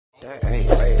What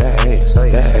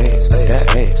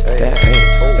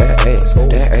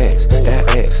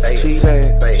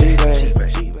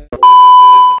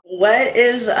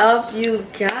is up, you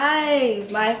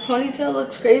guys? My ponytail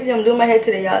looks crazy. I'm doing my hair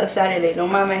today, y'all. It's Saturday.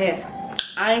 Don't mind my hair.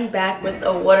 I'm back with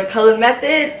a watercolor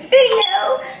method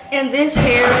video, and this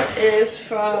hair is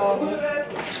from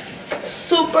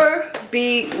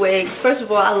Superbwigs. First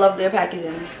of all, I love their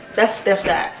packaging. That's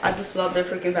that. I just love their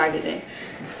freaking packaging.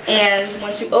 And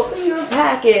once you open your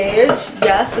package,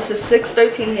 yes, this is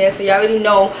 613 here, so you already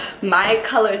know my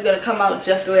color is gonna come out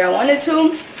just the way I want it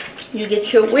to. You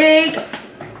get your wig.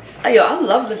 Oh, yo, I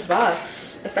love this box.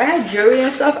 If I had jewelry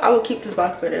and stuff, I would keep this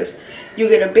box for this. You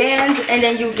get a band, and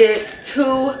then you get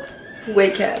 2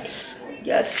 wig caps.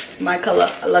 Yes, my color.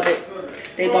 I love it.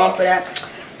 They bomb for that.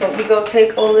 But we go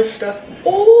take all this stuff.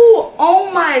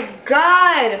 Oh my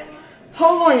god.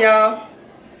 Hold on, y'all.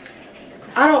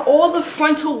 Out of all the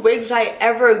frontal wigs I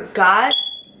ever got,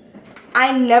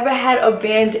 I never had a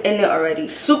band in it already.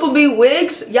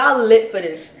 Superbwigs, y'all lit for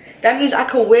this. That means I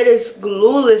could wear this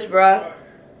glueless, bruh.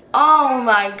 Oh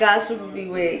my god,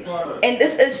 Superbwigs. And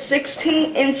this is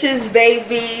 16 inches,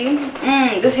 baby.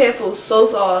 This hair feels so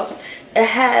soft. It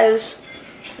has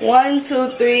 1, 2,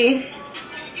 3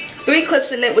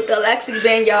 clips in it with the elastic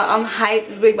band, y'all. I'm hyped.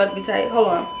 This wig about to be tight. Hold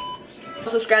on.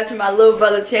 Subscribe to my little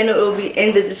brother channel. It will be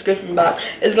in the description box.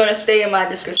 It's gonna stay in my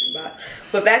description box.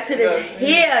 But back to this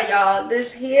hair, y'all.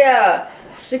 This hair,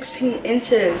 16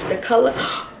 inches. The color,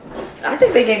 I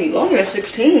think they gave me longer than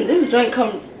 16. This joint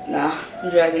come, nah, I'm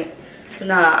dragging it.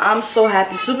 Nah, I'm so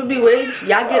happy. Superbwigs,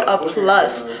 y'all get a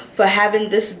plus for having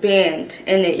this band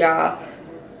in it, y'all.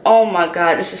 Oh my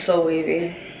god, this is so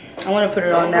wavy. I want to put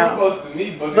it on now.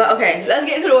 But okay, let's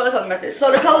get into the watercolor method.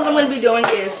 So the colors I'm going to be doing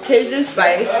is Cajun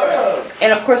Spice.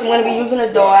 And of course I'm going to be using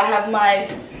a doll. I have my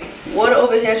water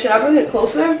over here. Should I bring it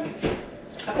closer?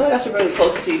 I feel like I should bring it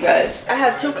closer to you guys. I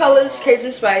have 2 colors,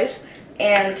 Cajun Spice.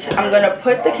 And I'm going to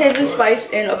put the Cajun Spice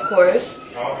in, of course.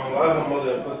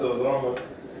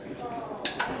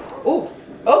 Ooh,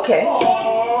 okay.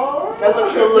 That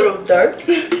looks a little dark.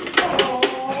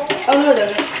 Oh no, it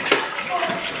doesn't.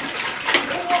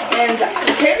 And the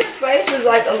Cajun Spice is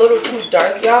like a little too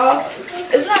dark, y'all.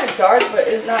 It's not dark, but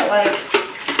it's not like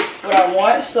what I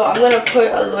want. So I'm gonna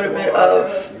put a little bit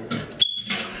of,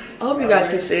 I hope you guys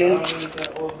can see.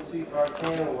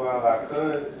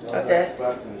 Okay.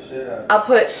 I'll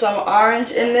put some orange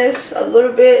in this, a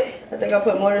little bit. I think I'll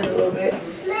put more than a little bit.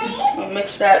 I'll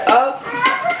mix that up.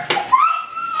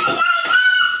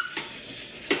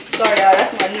 Sorry, y'all,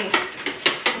 that's my niece.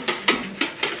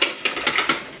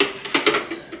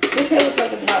 This hair looks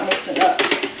like it's not mixing up.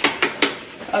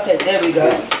 Okay, there we go.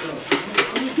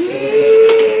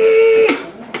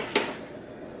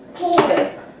 Okay.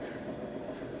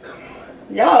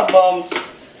 Y'all bums.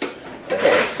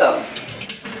 Okay, so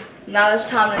now it's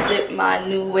time to dip my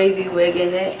new wavy wig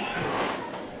in it.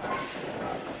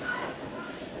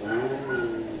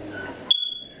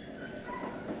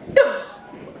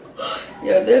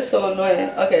 Yo, they're so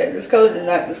annoying. Okay, this color did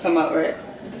not just come out right.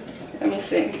 Let me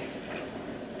see.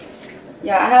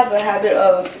 Yeah, I have a habit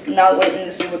of not waiting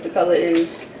to see what the color is.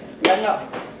 Y'all know.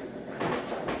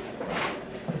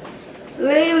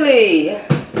 Lily! I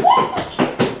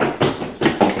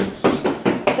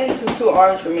think this is too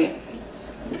orange for me.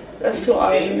 That's too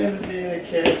orange. You want to be in the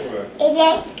camera?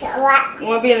 You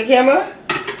want to be in the camera?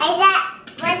 What's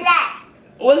that?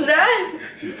 What's that?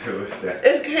 What's that?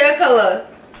 It's hair color.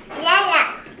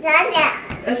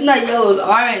 It's not yellow, it's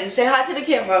orange. Say hi to the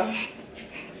camera.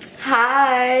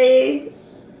 Hi.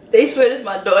 They swear this is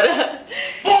my daughter.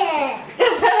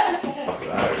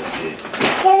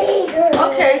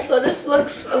 Okay, so this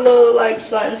looks a little like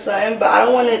something, but I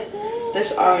don't want it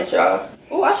this orange, y'all.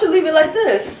 Oh, I should leave it like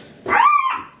this.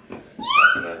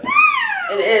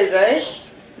 It is, right?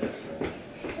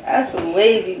 That's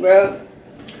wavy, bro.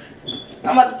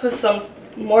 I'm about to put some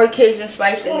more Cajun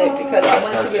Spice in it because I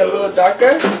want it to be a little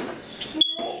darker.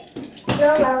 I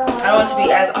don't want it to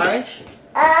be as orange.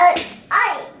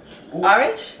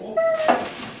 Orange?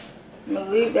 I'm gonna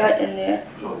leave that in there.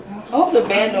 I hope the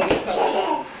band don't get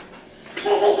colored.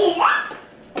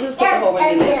 I'm just put the whole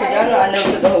wig in there because y'all know I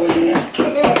never put the whole wig in there.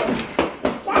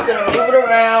 I'm gonna move it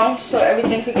around so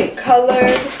everything can get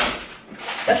colored.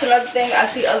 That's another thing I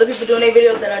see other people doing their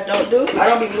videos that I don't do. I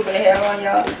don't be moving the hair around,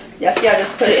 y'all. Y'all see I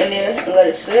just put it in there and let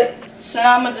it sit. So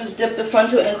now I'm gonna just dip the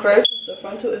frontal in first. The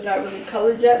frontal is not really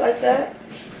colored yet like that.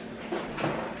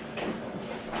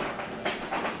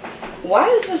 Why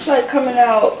is this like coming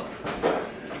out?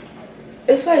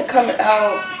 It's like coming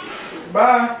out.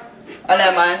 Bye. Oh,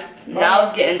 never mind. Now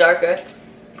it's getting darker.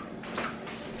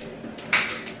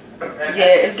 Yeah,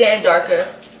 it's getting darker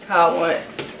how I want.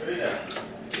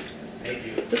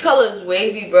 This color is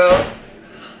wavy, bro.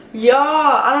 Y'all,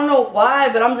 I don't know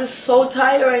why, but I'm just so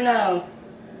tired right now.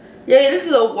 Yeah, this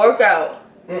is a workout.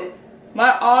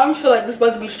 My arms feel like this is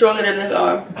about to be stronger than this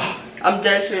arm. I'm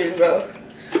dead serious, bro.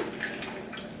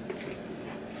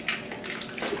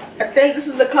 I think this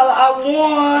is the color I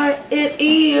want. It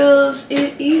is.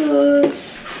 It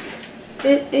is.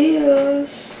 It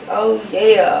is. Oh,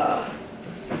 yeah.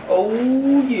 Oh,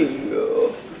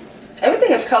 yeah.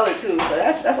 Everything is colored, too, so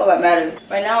that's all that matters.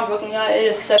 Right now in Brooklyn, y'all, it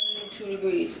is 72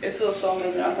 degrees. It feels so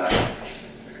amazing outside.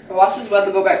 Watch this about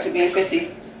to go back to being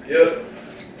 50. Yep.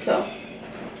 So,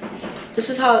 this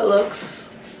is how it looks.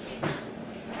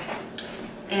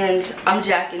 And I'm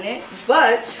jacking it,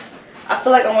 but I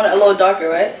feel like I want it a little darker,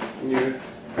 right? Yeah.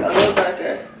 A little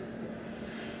darker.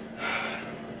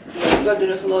 Yeah, I'm gonna do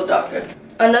this a little darker.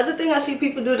 Another thing I see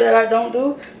people do that I don't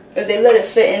do is they let it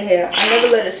sit in here. I never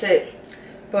let it sit,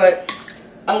 but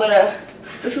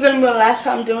this is gonna be my last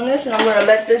time doing this, and I'm gonna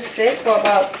let this sit for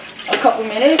about a couple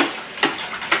minutes.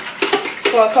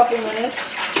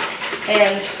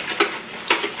 And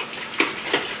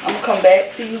I'm gonna come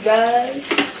back to you guys.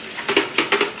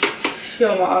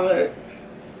 Show my armlet.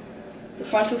 The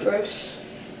frontal first.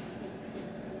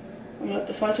 I'm gonna let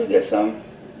the frontal get some,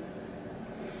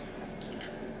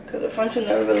 because the frontal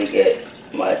never really get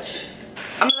much.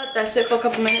 I'm gonna let that sit for a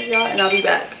couple minutes, y'all, and I'll be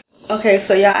back. Okay,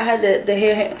 so yeah, I had the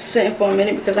hair sitting for a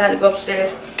minute because I had to go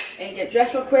upstairs and get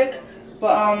dressed real quick.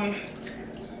 But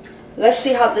let's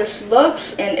see how this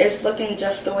looks, and it's looking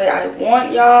just the way I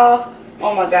want, y'all.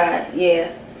 Oh my god,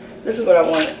 yeah, this is what I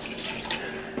wanted.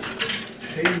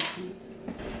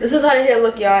 This is how the hair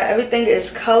look, y'all. Everything is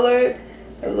colored.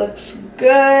 It looks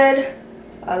good.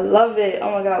 I love it.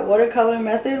 Oh my god, watercolor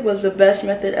method was the best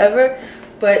method ever.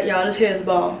 But y'all, this hair is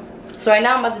bomb. So right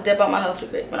now I'm about to dip out my house real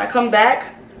quick. When I come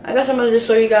back, I guess I'm gonna just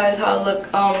show you guys how it look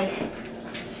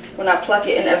when I pluck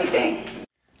it and everything.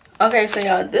 Okay, so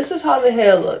y'all, this is how the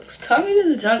hair looks. Tell me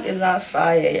this junk is not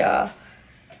fire, y'all.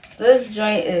 This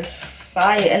joint is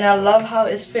fire, and I love how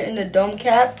it's fitting the dome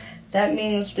cap. That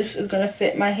means this is gonna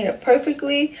fit my hair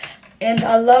perfectly. And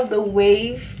I love the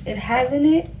wave it has in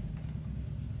it,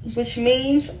 which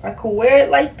means I could wear it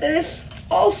like this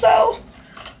also.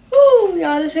 Woo,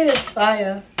 y'all, this hair is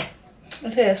fire.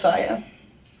 This hair is fire.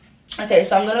 Okay,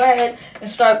 so I'm gonna go ahead and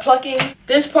start plucking.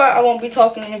 This part I won't be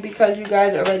talking in because you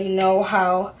guys already know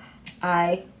how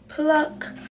I pluck.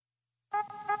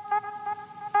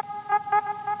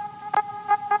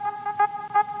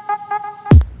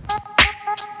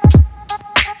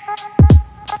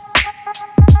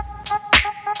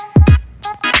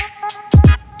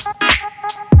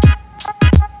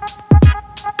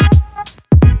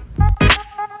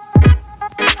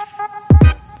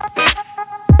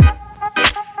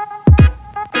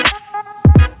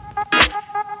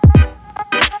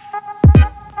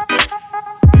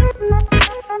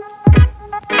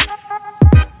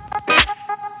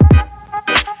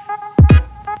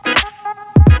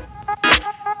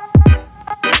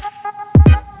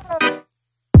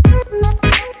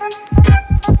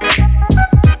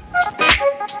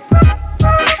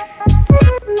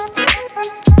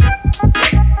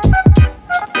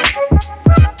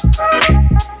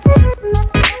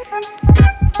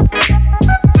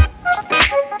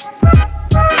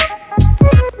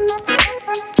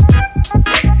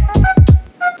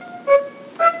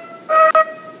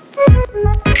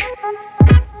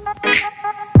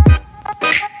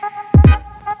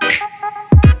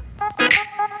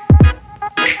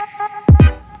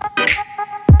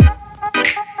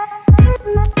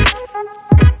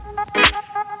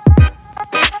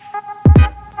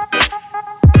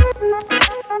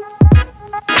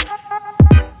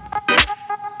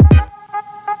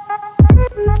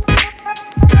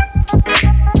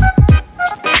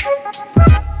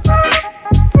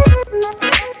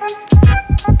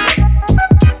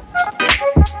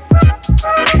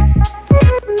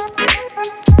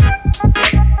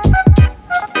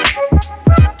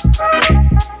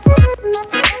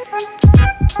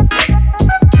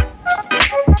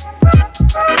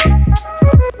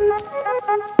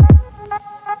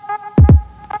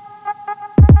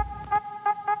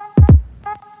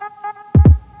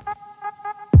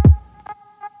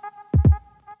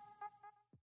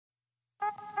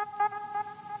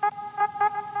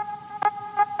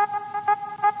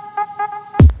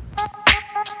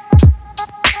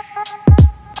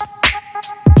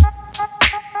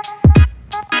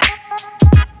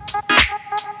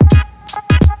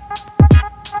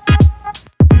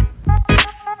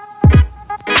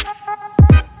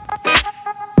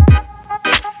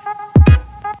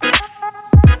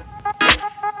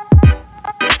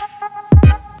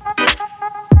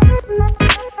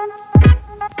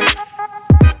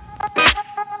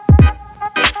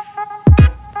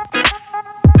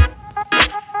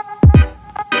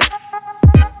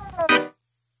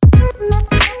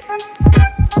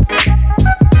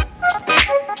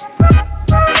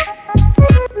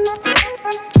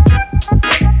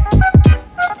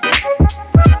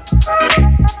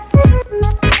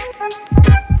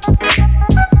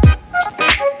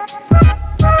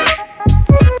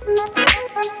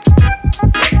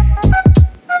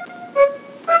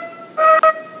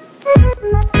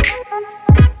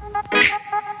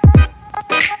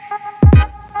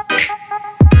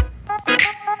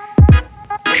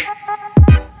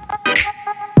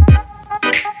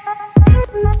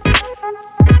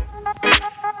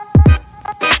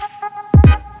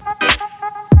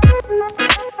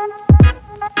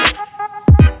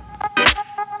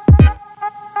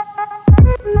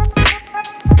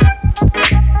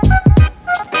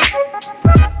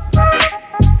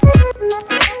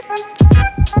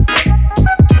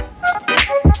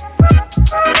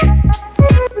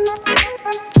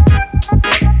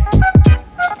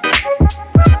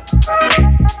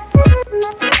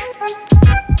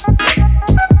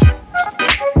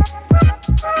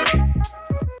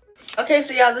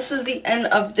 y'all, this is the end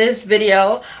of this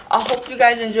video. I hope you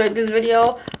guys enjoyed this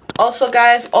video. Also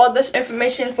guys, all this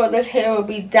information for this hair will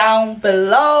be down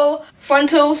below.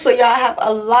 Frontal, so y'all have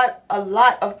a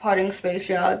lot of parting space,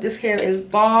 y'all. This hair is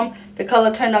bomb. The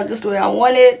color turned out just the way I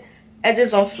wanted.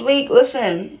 Edges on fleek.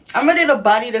 Listen, I'm ready to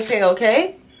body this hair,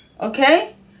 okay?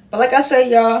 Okay? But like I said,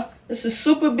 y'all, this is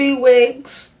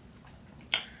Superbwigs.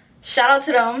 Shout out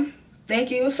to them. Thank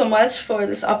you so much for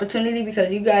this opportunity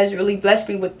because you guys really blessed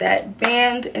me with that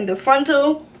band in the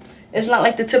frontal. It's not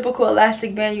like the typical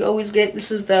elastic band you always get. This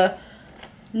is the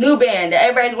new band that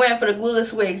everybody's wearing for the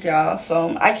glueless wigs, y'all.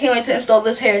 So I can't wait to install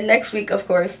this hair next week, of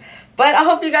course. But I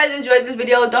hope you guys enjoyed this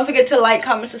video. Don't forget to like,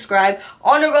 comment, subscribe.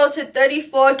 On the road to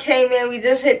 34K, man. We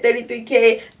just hit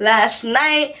 33K last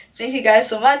night. Thank you guys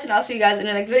so much, and I'll see you guys in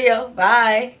the next video.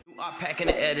 Bye. I'm packing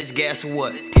the edge, gas or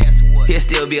what? He'll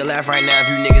still be alive right now if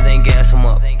you niggas ain't gas him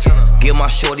up. Give my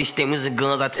shorty stimulus and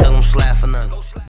guns, I tell them slap for nothing.